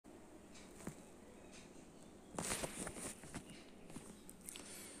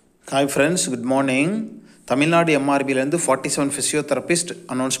Hi friends, good morning. Tamil Nadu எம்ஆர்பிலேருந்து 47 physiotherapist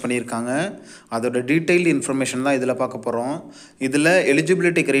announce பண்ணியிருக்காங்க. அதோட detailed information தான் இதில் பார்க்க போகிறோம். இதில்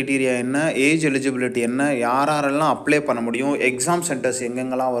எலிஜிபிலிட்டி க்ரைட்டீரியா என்ன, ஏஜ் எலிஜிபிலிட்டி என்ன, யாரெல்லாம் அப்ளை பண்ண முடியும், எக்ஸாம் சென்டர்ஸ்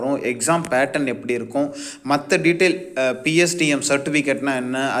எங்கெங்கெல்லாம் வரும், எக்ஸாம் பேட்டர்ன் எப்படி இருக்கும், மற்ற டீட்டெயில் பிஎஸ்டிஎம் சர்டிஃபிகேட்னா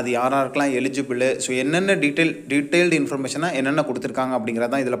என்ன, அது யாரெல்லாம் எலிஜிபிள், ஸோ என்னென்ன டீட்டெயில்டு இன்ஃபர்மேஷனாக என்னென்ன கொடுத்துருக்காங்க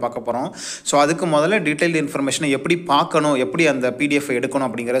அப்படிங்கிறதான் இதில் பார்க்க போகிறோம். ஸோ அதுக்கு முதல்ல டீட்டெயில்டு இன்ஃபர்மேஷனை எப்படி பார்க்கணும், எப்படி அந்த பிடிஎஃப் எடுக்கணும்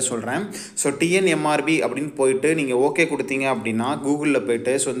அப்படிங்கிறத சொல்கிறேன். ஸோ டிஎன்எம்ஆர்பி அப்படின்னு போயிட்டு நீங்கள் ஓகே கொடுத்தீங்க அப்படின்னா கூகுளில்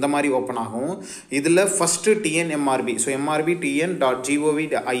போய்ட்டு ஸோ இந்த மாதிரி ஓப்பன் ஆகும். இதில் first TNMRB, so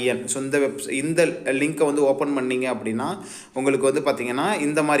mrbtn.gov.in, so இந்த லிங்க்கை வந்து ஓப்பன் பண்ணிங்க அப்படின்னா உங்களுக்கு வந்து பார்த்திங்கன்னா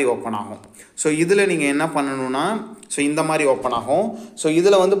இந்த மாதிரி ஓப்பன் ஆகும். ஸோ இதில் நீங்கள் என்ன பண்ணணும்னா ஸோ இந்த மாதிரி ஓப்பன் ஆகும். ஸோ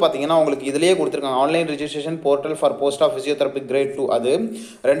இதில் வந்து பார்த்திங்கன்னா உங்களுக்கு இதிலேயே கொடுத்துருக்காங்க online registration portal for post of physiotherapy great 2, அது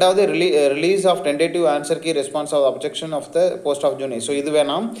ரெண்டாவது release of tentative answer key response of objection of the post of junior. So இது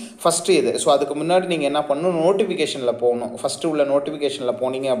வேணாம் ஃபஸ்ட்டு இது. ஸோ அதுக்கு முன்னாடி நீங்கள் என்ன பண்ணணும், நோட்டிஃபிகேஷனில் போகணும். ஃபஸ்ட்டு உள்ள நோட்டிஃபிகேஷனில்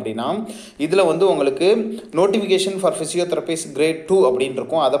போனீங்க அப்படின்னா இதில் வந்து உங்களுக்கு நோட்டிஃபிகேஷன் ஃபார் ஃபிசியோதெரபிஸ்ட் கிரேட் 2 அப்படின்னு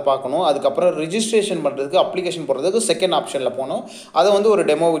இருக்கும், அதை பார்க்கணும். அதுக்கப்புறம் ரிஜிஸ்ட்ரேஷன் பண்ணுறதுக்கு அப்ளிகேஷன் போடுறதுக்கு செகண்ட் ஆப்ஷனில் போகணும். அதை வந்து ஒரு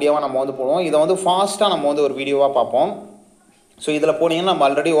டெமோ வீடியோவாக நம்ம வந்து போடுவோம். இதை வந்து ஃபாஸ்ட்டாக நம்ம வந்து ஒரு வீடியோவாக பார்ப்போம். ஸோ இதில் போனீங்கன்னா நம்ம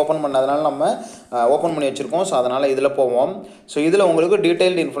ஆல்ரெடி ஓப்பன் பண்ணதுனால நம்ம ஓப்பன் பண்ணி வச்சுருக்கோம். ஸோ அதனால் இதில் போவோம். ஸோ இதில் உங்களுக்கு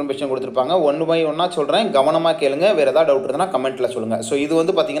டீட்டெயில்டு இன்ஃபர்மேஷன் கொடுத்துருப்பாங்க. 1 by 1 சொல்கிறேன், கவனமாக கேளுங்க. வேறு ஏதாவது டவுட் இருந்தால் கமெண்ட்டில் சொல்லுங்கள். ஸோ இது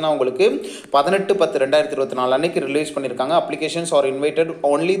வந்து பார்த்திங்கன்னா உங்களுக்கு 18/10/2024 அன்றைக்கி ரிலீஸ் பண்ணியிருக்காங்க. Applications R invited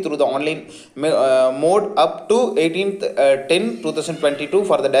only through the online mode up to 18/10/2022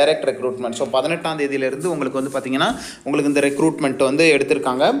 for the direct recruitment. So 18ஆம் தேதியிலேருந்து உங்களுக்கு வந்து பார்த்திங்கன்னா உங்களுக்கு இந்த ரெக்ரூட்மெண்ட் வந்து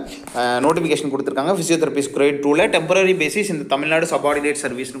எடுத்திருக்காங்க, நோட்டிஃபிகேஷன் கொடுத்துருக்காங்க. ஃபிசியோதெரபிஸ்ட் கிரேட் 2ல் டெம்பரரி பேசிஸ் இந்த தமிழ்நாடு சபார்டினேட்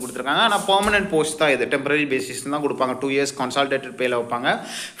சர்வீஸ்னு கொடுத்துருக்காங்க. ஆனால் பெர்மனன்ட் போஸ்ட் தான் இது, டெம்பரரி பேசிஸ் தான் கொடுப்பாங்க. 2 years கன்சால்டேட்டட் பேல வைப்பாங்க.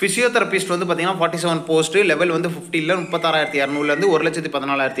 ஃபிசியோதெரபிஸ்ட் வந்து பார்த்தீங்கன்னா 47 போஸ்ட்டு, லெவல் வந்து 50ல் 36,200லேருந்து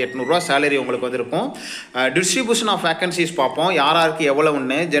 1,14,800 சேலரி உங்களுக்கு வந்து இருக்கும். டிஸ்ட்ரிபியூஷன் ஆஃப் வேகன்சிஸ் பார்ப்போம், யாருக்கு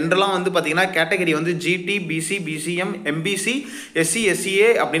எவ்வளோன்னு. ஜென்ரலாக வந்து பார்த்தீங்கன்னா கேட்டகரி வந்து GT, PC, BCM, MBC, SC, SCA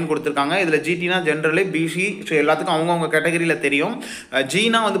அப்படின்னு கொடுத்துருக்காங்க. இதில் ஜிடினா ஜென்ரலு, பிசி ஸோ எல்லாத்துக்கும் அவங்கவுங்க கேட்டகரியில் தெரியும்.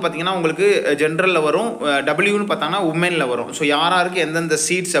 ஜினா வந்து பார்த்தீங்கன்னா உங்களுக்கு ஜென்ரலில் வரும், டபிள்யூன்னு பார்த்தாங்கன்னா உமனில் வரும். ஸோ யாருக்கு எந்தெந்த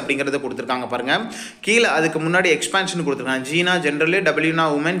சீட்ஸ் அப்படிங்கிறத கொடுத்துருக்காங்க பாருங்கள். கீழே அதுக்கு முன்னாடி எக்ஸ்பான்ஷன் கொடுத்துருக்காங்க. ஜினா general, டபிள்யூனா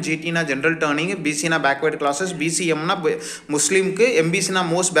woman, ஜிடினா general turning, பிசினா backward classes, பிசிஎம்னா முஸ்லீமுக்கு, எம்பிசினா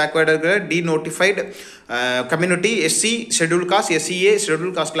most backward D notified community, SC schedule cost, SCA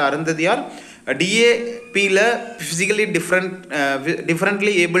schedule காஸ்ட்டில் அருந்தது யார், டிஏபியில் physically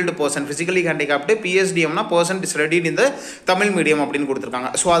differently abled person, physically handicapped, பிஎஸ்டிஎம்னா person studied இந்த தமிழ் மீடியம் அப்படின்னு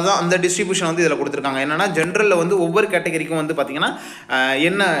கொடுத்துருக்காங்க. ஸோ அதுதான் அந்த டிஸ்ட்ரிபியூஷன் வந்து இதில் கொடுத்துருக்காங்க. என்னென்னா ஜென்ரலில் வந்து ஒவ்வொரு கேட்டகரிக்கும் வந்து பார்த்திங்கன்னா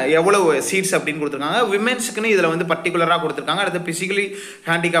என்ன எவ்வளோ சீட்ஸ் அப்படின்னு கொடுத்துருக்காங்க. விமென்ஸுக்குன்னு இதில் வந்து பர்டிகுலராக கொடுத்துருக்காங்க. அடுத்து ஃபிசிக்கலி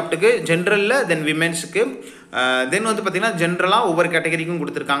ஹேண்டிகேப்டுக்கு ஜென்ரலில், தென் விமென்ஸுக்கு, தென் வந்து பார்த்திங்கன்னா ஜென்ரலாக ஒவ்வொரு கேட்டகரிக்கும்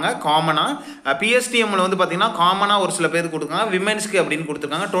கொடுத்துருக்காங்க. காமனாக பிஎஸ்டிஎம்மில் வந்து பார்த்திங்கன்னா காமனாக ஒரு சில பேர் கொடுத்துருக்காங்க, விமென்ஸ்க்கு அப்படின்னு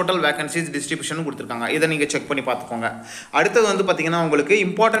கொடுத்துருக்காங்க. டோட்டல் வேகன்சிஸ் டிஸ்ட்ரிபியூஷன் கொடுத்துருக்காங்க. இதை நீங்கள் செக் பண்ணி பார்த்துக்கோங்க. அடுத்தது வந்து பார்த்திங்கன்னா உங்களுக்கு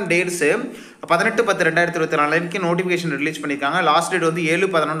இம்பார்ட்டன்ட் டேட்ஸு 18/10/2024 நோட்டிஃபிகேஷன் ரிலீஸ் பண்ணியிருக்காங்க. லாஸ்ட் டேட் வந்து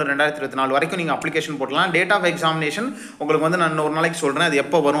 7/11/2024 வரைக்கும் நீங்கள் அப்ளிகேஷன் போடலாம். டேட் ஆஃப் எக்ஸாமினேஷன் உங்களுக்கு வந்து நான் ஒரு நாளைக்கு சொல்கிறேன், அது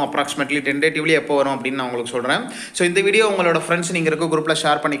எப்போ வரும், அப்ராக்சிமேட்லி டென்டேட்டிவ்லி எப்போ வரும் அப்படின்னு நான் உங்களுக்கு சொல்கிறேன். ஸோ இந்த வீடியோ உங்களோட ஃப்ரெண்ட்ஸ் நீங்கள் இருக்க குரூப்பில்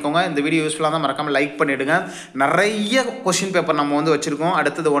ஷேர் பண்ணிக்கோங்க. இந்த வீடியோ யூஸ்ஃபுல்லாக தான், மறக்காமல் லைக் பண்ணிவிடுங்க. நிறைய கொஸ்டின் பேப்பர் நம்ம வந்து வச்சுருக்கோம்.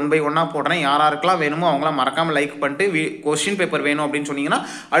 அடுத்தது 1 by 1 போடுறேன். யாருக்கெல்லாம் வேணுமோ அவங்களாம் மறக்காமல் லைக் பண்ணிட்டு கொஸ்டின் பேப்பர் வேணும் அப்படின்னு சொன்னீங்கன்னா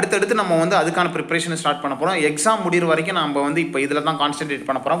அடுத்தடுத்து நம்ம வந்து அதுக்கான ப்ரிப்பரேஷன் ஸ்டார்ட் பண்ண போகிறோம். எக்ஸாம் முடிகிற வரைக்கும் நம்ம வந்து இப்போ இதில் தான் கான்சென்ட்ரேட்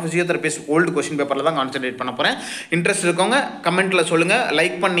பண்ண போகிறோம். ஃபிசியோதெரபிஸ்ட் ஓல்டு கொஸ்டின் பேப்பரில் தான் கான்சென்ட்ரேட் பண்ண போகிறேன். இன்ட்ரெஸ்ட் இருக்கவங்க கமெண்ட்டில் சொல்லுங்கள்.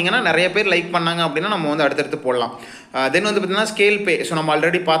 லைக் பண்ணிங்கன்னா நிறைய பேர் லைக் பண்ணாங்க அப்படின்னா நம்ம வந்து அடுத்தடுத்து போடலாம். தென் வந்து பார்த்திங்கன்னா ஸ்கேல் பே, ஸோ நம்ம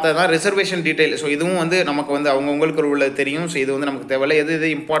ஆல்ரெடி பார்த்தது தான். ரிசர்வேஷன் டீட்டெயில், ஸோ இதுவும் வந்து நமக்கு வந்து அவங்கவுங்களுக்கு உள்ளது தெரியும். ஸோ இது வந்து நமக்கு தேவையில்லை. எது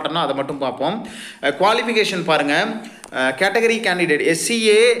இம்பார்ட்டன்ட்னா அதை மட்டும் பார்ப்போம். குவாலிஃபிகேஷன் பாருங்கள். Category candidate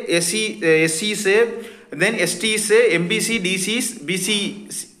SCA, எஸ்சிஸு, then எஸ்டிஸு, MBC, டிசிஸ், PC,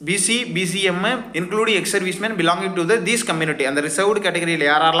 BCM including X serviceman belonging to these community. அந்த ரிசர்வ்டு கேட்டகரியில்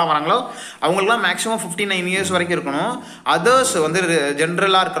யாரெல்லாம் வராங்களோ அவங்களுக்குலாம் மேக்ஸிமம் 59 years வரைக்கும் இருக்கணும். அதர்ஸ் வந்து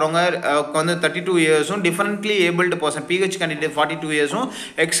ஜென்ரலாக இருக்கிறவங்க வந்து 32 yearsம், differently abled person pH candidate 42 yearsம்,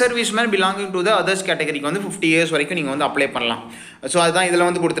 X serviceman belonging to the others கேட்டகரிக்கு வந்து 50 years வரைக்கும் நீங்கள் வந்து அப்ளை பண்ணலாம். ஸோ அதுதான் இதில்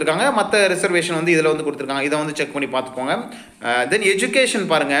வந்து கொடுத்துருக்காங்க. மற்ற ரிசர்வேஷன் வந்து இதில் வந்து கொடுத்துருக்காங்க. இதை வந்து செக் பண்ணி பார்த்துக்கோங்க. தென் எஜுகேஷன்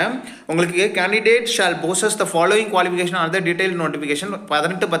பாருங்கள். உங்களுக்கு candidate shawl poses the following qualification R the detail notification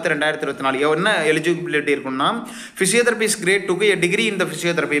 18/10/2024 10/10/2024 என்ன எலிஜிபிலிட்டி இருக்குன்னா ஃபிசியோதெரபிஸ்ட் கிரேட் 2க்கு டிகிரி இந்த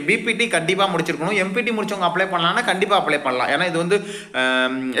ஃபிசியோதெரபி, பிபிடி கண்டிப்பாக முடிச்சிருக்கணும். எம்பிடி முடிச்சவங்க அப்ளை பண்ணலாம்னா கண்டிப்பாக அப்ளை பண்ணலாம். ஏன்னா இது வந்து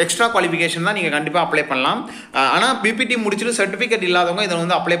எக்ஸ்ட்ரா குவாலிஃபிகேஷன் தான், நீங்கள் கண்டிப்பாக அப்ளை பண்ணலாம். ஆனால் பிபிடி முடிச்சுட்டு சர்டிஃபிகேட் இல்லாதவங்க இதை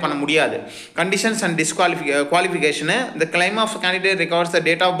வந்து அப்ளை பண்ண முடியாது. கண்டிஷன்ஸ் அண்ட் குவாலிஃபிகேஷனு இந்த claim of candidate records the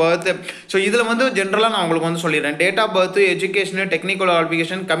date of birth. So இதில் வந்து ஜென்ரலாக நான் உங்களுக்கு வந்து சொல்லிடுறேன். Date of birth, education, technical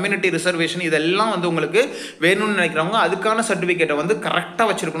qualification, community reservation இதெல்லாம் வந்து உங்களுக்கு வேணும்னு நினைக்கிறவங்க அதுக்கான சர்டிஃபிகேட்டை வந்து கரெக்டாக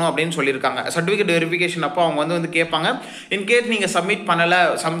வச்சிருக்கணும் அப்படின்னு சொல்லியிருக்காங்க. சர்டிஃபிகேட் வெரிஃபிகேஷன் அப்போ அவங்க வந்து கேட்பாங்க. இன்கேஸ் நீங்கள் சப்மிட் பண்ணலை,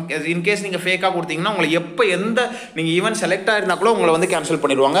 இன்கேஸ் நீங்கள் ஃபேக்காக கொடுத்தீங்கன்னா உங்களை எப்போ நீங்கள் ஈவன் செலக்ட் ஆகிருந்தா கூட உங்களை வந்து கேன்சல்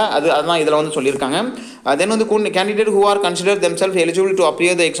பண்ணிடுவாங்க. அதுதான் இதில் வந்து சொல்லியிருக்காங்க. தென் வந்து candidate who are consider themself eligible to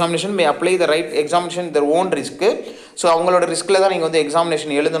appear the examination May apply the right examination their own risk. So அவங்களோட ரிஸ்கில் தான் நீங்கள் வந்து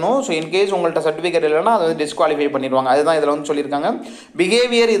எக்ஸாமினேஷன் எழுதணும். ஸோ இன்கேஸ் உங்கள்கிட்ட சர்டிஃபிகேட் இல்லைன்னா அதை வந்து டிஸ்குவாலிஃபை பண்ணிடுவாங்க. அதுதான் இதில் வந்து சொல்லியிருக்காங்க.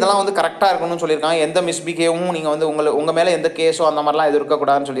 பிஹேவியர் இதெல்லாம் வந்து கரெக்டாக இருக்கணும்னு சொல்லியிருக்காங்க. எந்த மிஸ்பிஹேவும் நீங்கள் வந்து உங்கள் மேலே எந்த கேஸோ அந்த மாதிரிலாம் எது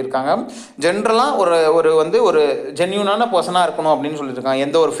இருக்கக்கூடாதுன்னு சொல்லியிருக்காங்க. ஜென்ரலாக ஒரு ஜென்யூனான பர்சனாக இருக்கணும் அப்படின்னு சொல்லியிருக்காங்க.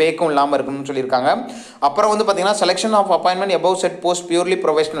 எந்த ஒரு ஃபேக்கும் இல்லாமல் இருக்கணும்னு சொல்லியிருக்காங்க. அப்புறம் வந்து பார்த்தீங்கன்னா selection of appointment above set post purely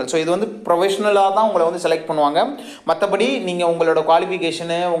professional. So இது வந்து ப்ரொஃபஷனலாக தான் உங்களை வந்து செலக்ட் பண்ணுவாங்க. மற்றபடி நீங்கள் உங்களோட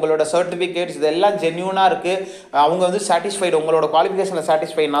குவாலிஃபிகேஷனு, உங்களோட சர்டிஃபிகேட்ஸ் இதெல்லாம் ஜென்யூனாக இருக்குது, அவங்க வந்து சாட்டிஸ்ஃபைடு, உங்களோட குவாலிஃபிகேஷனில்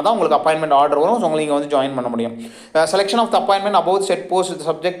சாட்டிஸ்ஃபைட்னா தான் உங்களுக்கு அப்பாயின்மெண்ட் ஆர்டர் வரும். ஸோ உங்களுக்கு நீங்கள் வந்து ஜாயின் பண்ண முடியும். Selection of the appointment above set post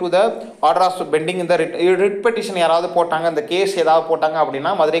subject to the order of pending in the writ petition. யாராவது போட்டாங்க, இந்த கேஸ் ஏதாவது போட்டாங்க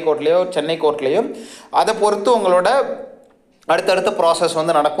அப்படின்னா மதுரை கோர்ட்லேயோ சென்னை கோர்ட்லேயோ அதை பொறுத்து உங்களோட அடுத்தடுத்த ப்ராசஸ்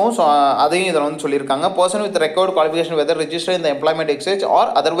வந்து நடக்கும். ஸோ அதையும் இதில் வந்து சொல்லியிருக்காங்க. Person with record qualification weather register இந்த employment exchange or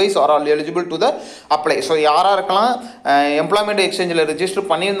otherwise are all eligible to the apply. So யாராக இருக்கலாம், எம்ப்ளாய்மெண்ட் எக்ஸ்சேஞ்சில் ரெஜிஸ்டர்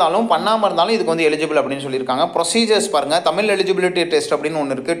பண்ணியிருந்தாலும் பண்ணாமல் இருந்தாலும் இதுக்கு வந்து எலிஜிபிள் அப்படின்னு சொல்லியிருக்காங்க. ப்ரொசீஜர்ஸ் பாருங்கள். தமிழ் எலிஜிபிலிட்டி டெஸ்ட் அப்படின்னு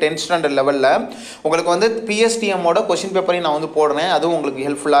ஒன்று இருக்குது 10th ஸ்டாண்டர்ட் லெவலில். உங்களுக்கு வந்து பிஎஸ்டிஎம்மோட கொஷின் பேப்பரையும் நான் வந்து போடுறேன், அதுவும் உங்களுக்கு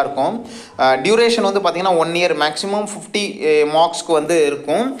ஹெல்ப்ஃபுல்லாக இருக்கும். டியூரேஷன் வந்து பார்த்தீங்கன்னா 1 year, மேக்ஸிமம் 50 மார்க்ஸ்க்கு வந்து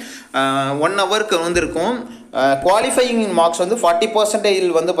இருக்கும். 1 hourக்கு வந்து இருக்கும். குவாலிஃபையிங் மார்க்ஸ் வந்து 40%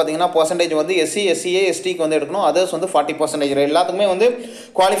 வந்து பார்த்தீங்கன்னா பர்சன்டேஜ் வந்து எஸ்சி, எஸ்சிஏ, எஸ்டிக்கு வந்து எடுக்கணும். அதர்ஸ் வந்து 40%. எல்லாத்துக்குமே வந்து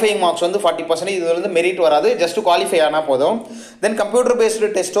குவாலிஃபையிங் மார்க்ஸ் வந்து 40%. இது வந்து மெரிட் வராது, ஜஸ்ட் குவாலிஃபை ஆனால் போதும். தென் கம்ப்யூட்டர்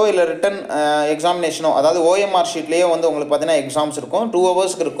பேஸ்டு டெஸ்ட்டோ இல்லை ரிட்டன் எக்ஸாமினேஷனோ, அதாவது ஓஎம்ஆர் ஷீட்லேயே வந்து உங்களுக்கு பார்த்தீங்கன்னா எக்ஸாம்ஸ் இருக்கும். 2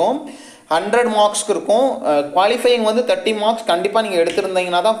 hours இருக்கும். 100 மார்க்ஸ்க்கு இருக்கும். குவாலிஃபையிங் வந்து 30 மார்க்ஸ் கண்டிப்பாக நீங்கள்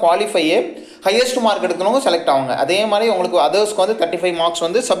எடுத்திருந்தீங்கன்னா தான் குவாலிஃபையே. ஹையஸ்ட் மார்க் எடுக்கணுங்க செலக்ட் ஆகுங்க. அதே மாதிரி உங்களுக்கு அதர்ஸ்க்கு வந்து 35 மார்க்ஸ்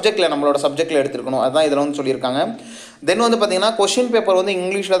வந்து சப்ஜெக்டில், நம்மளோட சப்ஜெக்டில் எடுத்துருக்கணும். அதுதான் இதில் வந்து சொல்லியிருக்காங்க. தென் வந்து பார்த்தீங்கன்னா கொஷின் பேப்பர் வந்து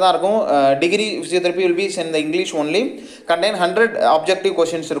இங்கிலீஷில் தான் இருக்கும். Degree physiotherapy will be in the English only. Contain 100 objective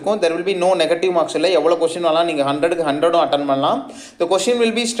questions இருக்கும். There will be no negative marks இல்லை. எவ்வளோ கொஷின் வரலாம், நீங்கள் 100க்கு 100 அட்டன் பண்ணலாம். The question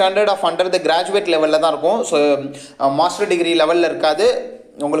will be standard of under the graduate லெவலில் தான் இருக்கும். ஸோ மாஸ்டர் டிகிரி லெவலில் இருக்காது.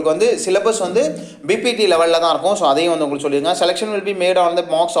 உங்களுக்கு வந்து சிலபஸ் வந்து பிபிடி லெவலில் தான் இருக்கும். ஸோ அதையும் வந்து உங்களுக்கு சொல்லிடுங்க. Selection will be made on the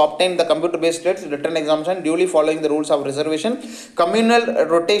marks obtain the computer based test return examination duly following the rules of reservation communal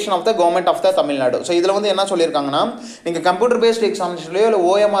rotation of the government of the Tamil Nadu. So இதில் வந்து என்ன சொல்லியிருக்காங்கன்னா, நீங்கள் கம்ப்யூட்டர் பேஸ்ட் எக்ஸாமினேஷன்லையோ இல்லை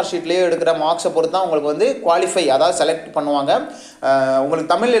ஓஎம்ஆர் ஷீட்லேயோ எடுக்கிற மார்க்ஸை பொறுத்து தான் உங்களுக்கு வந்து குவாலிஃபை, அதாவது செலக்ட் பண்ணுவாங்க.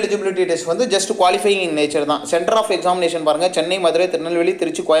 உங்களுக்கு தமிழ் எலிஜிபிலிட்டி டெஸ்ட் வந்து ஜஸ்ட் குவாலிஃபைங் இன் நேச்சர் தான். சென்டர் ஆஃப் எக்ஸாமினேஷன் பாருங்கள், சென்னை, மதுரை, திருநெல்வேலி,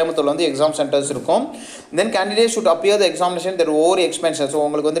 திருச்சி, கோயம்புத்தூர் வந்து எக்ஸாம் சென்டர்ஸ் இருக்கும். தென் candidate should appear the examination there over expenses. So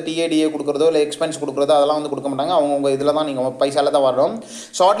உங்களுக்கு வந்து டிஏடிஏ கொடுக்குறதோ இல்லை எக்ஸ்பென்ஸ் கொடுக்குறதோ அதெல்லாம் வந்து கொடுக்க மாட்டாங்க. அவங்க இதில் தான் நீங்கள் பைசால தான் வரும்.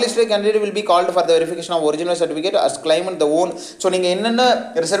 Short list candidate will be called for the verification of original certificate as கிளைமண்ட் the own. So நீங்கள் என்னென்ன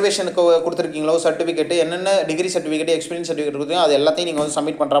ரிசர்வேஷனுக்கு கொடுத்துருக்கீங்களோ சர்டிஃபிகேட், என்னென்ன டிகிரி சர்டிஃபிகேட், எக்ஸ்பீரியன்ஸ் சர்டிஃபிகேட் கொடுத்தீங்க அது எல்லாத்தையும் நீங்கள் வந்து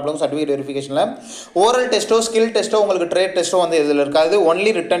சப்மிட் பண்ணுறாப்லும் சர்டிஃபிகேட் வெரிஃபிகேஷனில். ஓரல் டெஸ்ட்டோ ஸ்கில் டெஸ்ட்டோ உங்களுக்கு ட்ரேட் டெஸ்ட்டோ வந்து இதில் இருக்காது.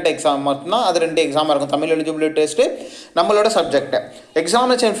 ஒன்லி ரிட்டன் எக்ஸாம் மட்டும்தான். அது 2 எக்ஸாமாக இருக்கும். தமிழ் எலிஜிபிலிட்டி டெஸ்ட்டு, நம்மளோட சப்ஜெக்ட்.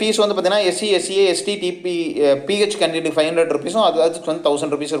 எக்ஸாமினேஷன் ஃபீஸ் வந்து பார்த்தீங்கன்னா SC, SCA, ST, DP, pH candidate 500 rupees அது வந்து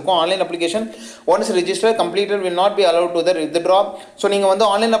 1000 rupees இருக்கும். Online application once register completed will not be allowed to the withdraw. So நீங்கள் வந்து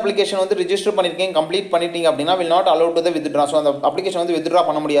ஆன்லைன் அப்ளிகேஷன் வந்து ரிஜிஸ்டர் பண்ணியிருக்கீங்க, கம்ப்ளீட் பண்ணிட்டீங்க அப்படின்னா will not allowed to the withdraw. So அந்த அப்ளிகேஷன் வந்து வித்ட்ரா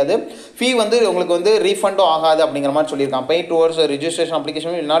பண்ண முடியாது. ஃபீ வந்து உங்களுக்கு வந்து ரீஃபண்டும் ஆகாது அப்படிங்கிற மாதிரி சொல்லியிருக்காங்க. பே towards registration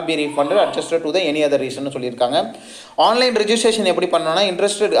application will not be refunded adjusted to the any other reason சொல்லியிருக்காங்க. ஆன்லைன் ரெஜிஸ்ட்ரேஷன் எப்படி பண்ணணும்னா,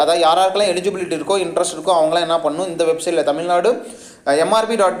 இன்ட்ரெஸ்டட், அதாவது யாராருக்கெல்லாம் எலிஜிபிலிட்டி இருக்கோ, இன்ட்ரெஸ்ட் இருக்கோ அவங்களாம் என்ன பண்ணணும், இந்த வெப்சைட்டில் தமிழ்நாடு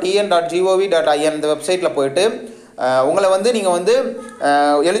mrb.tn.gov.in இந்த வெப்சைட்டில் போயிட்டு உங்களை வந்து நீங்கள் வந்து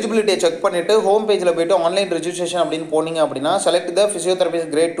எலிஜிபிலிட்டியை செக் பண்ணிவிட்டு ஹோம் பேஜில் போய்ட்டு ஆன்லைன் ரெஜிஸ்ட்ரேஷன் அப்படின்னு போனீங்க அப்படின்னா select the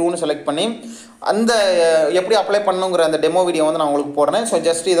physiotherapist great 2ன்னு select பண்ணி அந்த எப்படி அப்ளை பண்ணுங்கிற அந்த டெமோ வீடியோ வந்து நான் உங்களுக்கு போடுறேன். ஸோ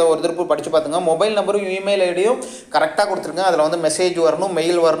ஜஸ்ட் இதை ஒரு திருப்பு படித்து பார்த்துங்க. மொபைல் நம்பரும் இமெயில் ஐடியும் கரெக்டாக கொடுத்துருங்க. அதில் வந்து மெசேஜ் வரணும்,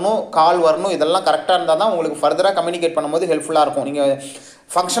 மெயில் வரணும், கால் வரணும். இதெல்லாம் கரெக்டாக இருந்தால் தான் உங்களுக்கு ஃபர்தராக கம்யூனிகேட் பண்ணும்போது ஹெல்ப்ஃபுல்லாக இருக்கும். நீங்கள்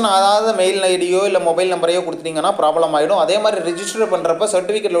ஃபங்க்ஷன் ஆகாத மெயில் ஐடியோ இல்லை மொபைல் நம்பரையோ கொடுத்துட்டிங்கன்னா ப்ராப்ளம் ஆகிடும். அதே மாதிரி ரெஜிஸ்டர் பண்ணுறப்ப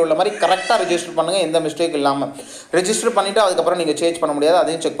சர்டிஃபிகேட்டில் உள்ள மாதிரி கரெக்டாக ரெஜிஸ்டர் பண்ணுங்கள், எந்த மிஸ்டேக் இல்லாமல். ரெஜிஸ்டர் பண்ணிவிட்டு அதுக்கப்புறம் நீங்கள் சேஞ்ச் பண்ண முடியாது,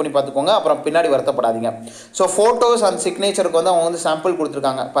 அதையும் செக் பண்ணி பார்த்துக்கோங்க. அப்புறம் பின்னாடி வருத்தப்படாதீங்க. ஸோ ஃபோட்டோஸ் அண்ட் சிக்னேச்சருக்கு வந்து அவங்க வந்து சாம்பிள்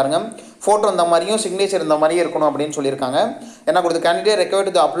கொடுத்துருக்காங்க பாருங்கள். ஃபோட்டோ இந்த மாதிரியும் சிக்னேச்சர் இந்த மாதிரியும் இருக்கணும் அப்படின்னு சொல்லியிருக்காங்க. என்ன கொடுத்து candidate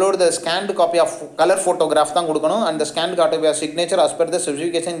required to upload the scanned copy of colour photograph தான் கொடுக்கணும். And scanned copy of signature as per the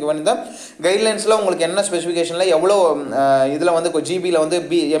specification given in the கைட்லைன்ஸில் உங்களுக்கு என்ன ஸ்பெசிஃபிகேஷனில் எவ்வளோ இதில் வந்து ஜிபியில் வந்து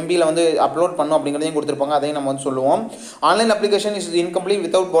எம்பியில் வந்து அப்லோட் பண்ணும் அப்படிங்கிறதையும் கொடுத்துருப்பாங்க. அதையும் நம்ம வந்து சொல்லுவோம். Online application is incomplete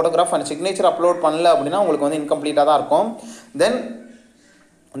without photograph and signature upload பண்ணல அப்படின்னா உங்களுக்கு வந்து இன்கம்ப்ளீட்டாக தான் இருக்கும்.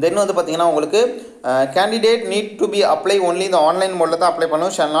 தென் வந்து பார்த்தீங்கன்னா உங்களுக்கு candidate need to be apply only இந்த ஆன்லைன் மோடில் தான் அப்ளை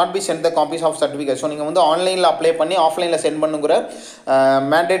பண்ணணும். Shawl not be sent the copies of certificate. So நீங்கள் வந்து ஆன்லைனில் அப்ளை பண்ணி ஆஃப்லைனில் சென்ட் பண்ணுங்கிற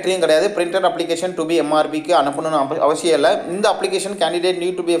மேண்டேட்ரியும் கிடையாது. பிரிண்டட் அப்ளிகேஷன் டு பி எம்ஆர்பிக்கு அனுப்பணும்னு அவசியம் இல்லை. இந்த application candidate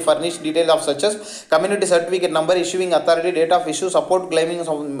need to be furnish detail of சச்சஸ் community certificate number, issuing authority, date of issue, support climbing,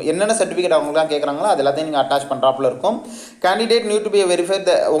 என்னென்ன சர்டிஃபிகேட் அவங்களாம் கேட்குறாங்களோ அது எல்லாத்தையும் நீங்கள் அட்டாச் பண்ணுறாப்புல இருக்கும். Candidate need to be verify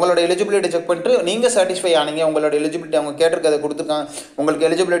உங்களோட எலிஜிபிலிட்டி செக் பண்ணிட்டு நீங்கள் சாட்டிஸ்ஃபை ஆனீங்க, உங்களோட எலிஜிபிலிட்டி அவங்க கேட்டிருக்கிறத கொடுத்துருக்காங்க, உங்களுக்கு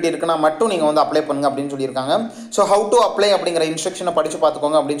எலிஜிபிலிட்டி இருக்குன்னா மட்டும் நீங்கள் வந்து அப்ளை பண்ணுங்க அப்படின்னு சொல்லியிருக்காங்க. ஸோ ஹவு டு அப்ளை அப்படிங்கிற இன்ஸ்ட்ரக்ஷனை படித்து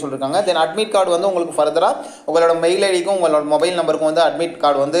பார்த்துக்கோங்க அப்படின்னு சொல்லியிருக்காங்க. தென் அட்மிட் கார்டு வந்து உங்களுக்கு ஃபர்தராக உங்களோட மெயில் ஐடிக்கும் உங்களோட மொபைல் நம்பருக்கும் வந்து அட்மிட்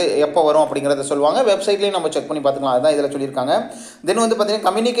கார்டு வந்து எப்போ வரும் அப்படிங்கிறத சொல்லுவாங்க. வெப்சைட்லேயும் நம்ம செக் பண்ணி பார்த்துக்கலாம். அதுதான் இதில் சொல்லியிருக்காங்க. தென் வந்து பார்த்தீங்கன்னா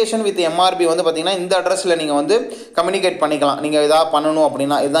கம்யூனிகேஷன் வித் எம்ஆர்பி வந்து பார்த்தீங்கன்னா இந்த அட்ரஸில் நீங்கள் வந்து கம்யூனிகேட் பண்ணிக்கலாம். நீங்கள் எதாவது பண்ணணும்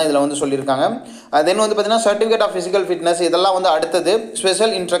அப்படின்னா இதுதான் இதில் வந்து சொல்லியிருக்காங்க. தென் வந்து பார்த்தீங்கன்னா சர்டிஃபிகேட் ஆஃப் ஃபிசிக்கல் ஃபிட்னஸ் இதெல்லாம் வந்து அடுத்தது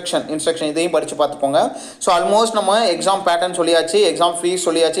ஸ்பெஷல் இன்ஸ்ட்ரக்ஷன் இதையும் படித்து பார்த்துக்கோங்க. ஸோ ஆல்மோஸ்ட் நம்ம எக்ஸாம் பேட்டர்ன் சொல்லியாச்சு, எக்ஸாம் ஃபீஸ்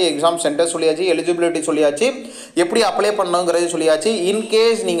சொல்லியாச்சு, எக்ஸாம் சென்டர் சொல்லியாச்சு, எலிஜிபிலிட்டி சொல்லியாச்சு, எப்படி அப்ளை பண்ணணுங்கிறது சொல்லியாச்சு.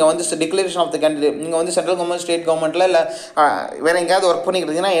 இன்கேஸ் நீங்கள் வந்து டிக்ளரேஷன் ஆஃப் த கேண்டிடேட் நீங்கள் வந்து சென்ட்ரல் கவர்மெண்ட் ஸ்டேட் கவர்மெண்ட்டில் இல்லை வேறு எங்கேயாவது ஒர்க்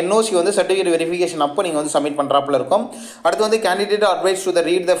பண்ணிக்கிறீங்கன்னா என்ஓசி வந்து சர்டிஃபிகேட் வெரிஃபிகேஷன் அப்போ நீங்கள் வந்து சப்மிட் பண்ணுறாப்புல இருக்கும். அடுத்து வந்து candidate advice to the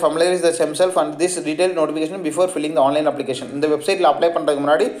read the familiarise the செம்செல்ஃப் and this detail notification before filling the online application. இந்த வெப்சைட்டில் அப்ளை பண்ணுறதுக்கு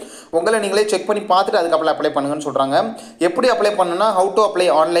முன்னாடி உங்களை நீங்களே செக் பண்ணி பார்த்துட்டு அதுக்கப்புறம் அப்ளை பண்ணுங்கன்னு சொல்கிறாங்க. எப்படி அப்ளை பண்ணணும்னா how to apply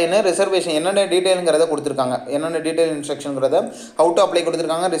online, reservation என்னென்ன டீட்டெயிலுங்கிறத கொடுத்துருக்காங்க, என்னென்ன டீட்டெயில் இன்ஸ்ட்ரக்ஷனுங்கிறத ஹவு டு அப்ளை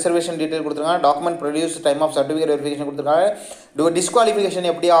கொடுத்துருக்காங்க, ரிசர்வேஷன் டீட்டெயில் கொடுத்துருக்காங்க, document produce time of certificate verification கொடுத்துருக்காங்க, டிஸ்குவாலிஃபிகேஷன்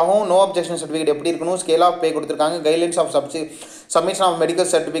எப்படி ஆகும், நோ அப்ஜெக்ஷன் சர்டிஃபிகேட் எப்படி இருக்கணும், ஸ்கேல் ஆஃப் பே கொடுத்துருக்காங்க, guidelines of submission of medical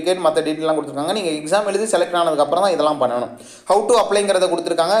certificate மற்ற டீட்டெயிலாம் கொடுத்துருக்காங்க. நீங்கள் எக்ஸாம் எழுதி செலக்ட் ஆனதுக்கப்புறம் தான் இதெல்லாம் பண்ணணும். ஹவு டு அப்ளைங்கிறத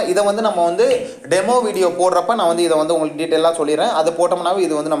கொடுத்துருக்காங்க. இதை வந்து நம்ம வந்து டெமோ வீடியோ போடுறப்ப நான் வந்து இதை வந்து உங்களுக்கு டீட்டெயிலாக சொல்லிடுறேன். அது போட்டோம்னாவே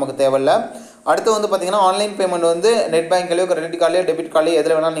இது வந்து நமக்கு தேவையில்லை. அடுத்து வந்து பார்த்தீங்கன்னா ஆன்லைன் பேமெண்ட் வந்து நெட் பேங்க்லையோ கிரெடிட் கார்ட்லையோ டெபிட் கார்ட்லையோ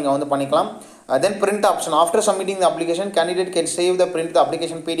எதில் வேணாலும் நீங்கள் வந்து பண்ணிக்கலாம். Then print option. After submitting the application, candidate can save the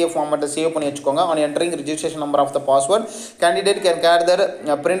application PDF format save பண்ணி வச்சுக்கோங்க. On entering registration number of the password, candidate can gather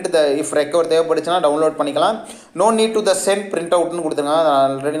print the if required தேவைப்படுச்சுன்னா download பண்ணிக்கலாம். No need to the send print outனு கொடுத்துருக்காங்க.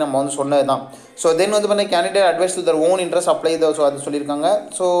 Already நம்ம வந்து சொன்னது தான். So then வந்து பண்ணி candidate advice to their own interest apply so அது சொல்லியிருக்காங்க.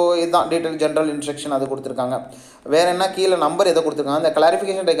 ஸோ இதுதான் டீட்டெயில் ஜென்ரல் இன்ஸ்ட்ரக்ஷன் அது கொடுத்துருக்காங்க. வேறு என்ன கீழே நம்பர் எதை கொடுத்துருக்காங்க, இந்த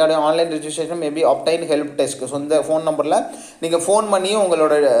clarification recording online registration maybe obtained help desk. So இந்த ஃபோன் நம்பரில் நீங்கள் ஃபோன் பண்ணியும்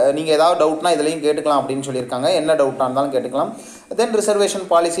உங்களோட நீங்கள் ஏதாவது டவுட்னா இதுலையும் கேட்டுக்கலாம் அப்படின்னு சொல்லியிருக்காங்க. என்ன டவுட்டாக இருந்தாலும் கேட்டுக்கலாம். தென் ரிசர்வேஷன்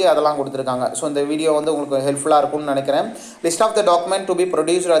பாலிசி அதெல்லாம் கொடுத்துருக்காங்க. ஸோ இந்த வீடியோ வந்து உங்களுக்கு ஹெல்ப்ஃபுல்லாக இருக்கும்னு நினைக்கிறேன். List of the document to be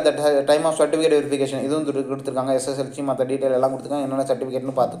produced at the time of certificate verification இதுவும் கொடுத்துருக்காங்க. எஸ்எஸ்எல்சி மற்ற டீட்டெயில் எல்லாம் கொடுத்துருக்காங்க. என்னென்ன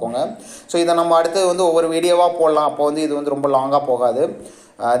சர்டிஃபிகேட்னு பார்த்துக்கோங்க. ஸோ இதை நம்ம அடுத்து வந்து ஒவ்வொரு வீடியோவாக போடலாம். அப்போ வந்து இது வந்து ரொம்ப லாங்காக போகாது.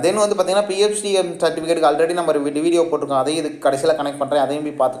 தென் வந்து பார்த்தீங்கன்னா பிஹெச்டிஎம் சர்டிஃபிகேட்டுக்கு ஆல்ரெடி நம்ம வீடியோ போட்டிருக்கோம். அதையும் இதுக்கு கடைசியில் கனெக்ட் பண்ணுறேன். அதையும்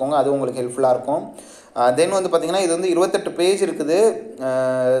போய் பார்த்துக்கோங்க. அது உங்களுக்கு ஹெல்ப்ஃபுல்லாக இருக்கும். தென் வந்து பார்த்திங்கன்னா இது வந்து 28 பேஜ் இருக்குது.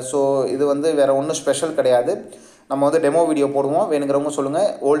 ஸோ இது வந்து வேறு ஒன்றும் ஸ்பெஷல் கிடையாது. நம்ம வந்து டெமோ வீடியோ போடுவோம். வேணுங்கிறவங்க சொல்லுங்கள்.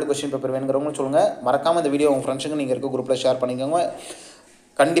 ஓல்டு கொஸ்டின் பேப்பர் வேணுங்கிறவங்க சொல்லுங்கள். மறக்காமல் இந்த வீடியோ உங்கள் ஃப்ரெண்ட்ஸுக்கு நீங்கள் இருக்க குரூப்பில் ஷேர் பண்ணிக்கோங்க.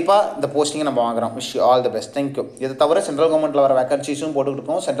 கண்டிப்பாக இந்த போஸ்டிங்கை நம்ம வாங்குறோம். Wish you all the best. Thank you. இதை தவிர சென்ட்ரல் கவர்மெண்ட்டில் வர வேகன்சிஸும்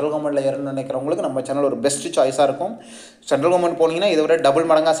போட்டுக்கிட்டோம். சென்ட்ரல் கவர்மெண்ட்டில் ஏறணும்னு நினைக்கிறவங்களுக்கு நம்ம சேனல் ஒரு பெஸ்ட் சாய்ஸாக இருக்கும். சென்ட்ரல் கவர்மெண்ட் போனீங்கன்னா இதை விட டபுள்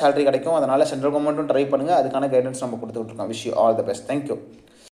மடங்காக சேலரி கிடைக்கும். அதனால் சென்ட்ரல் கவர்மெண்ட்டும் ட்ரை பண்ணுங்கள். அதுக்கான கைடன்ஸ் நம்ம கொடுத்துட்ருக்கோம். Wish you all the best. Thank you.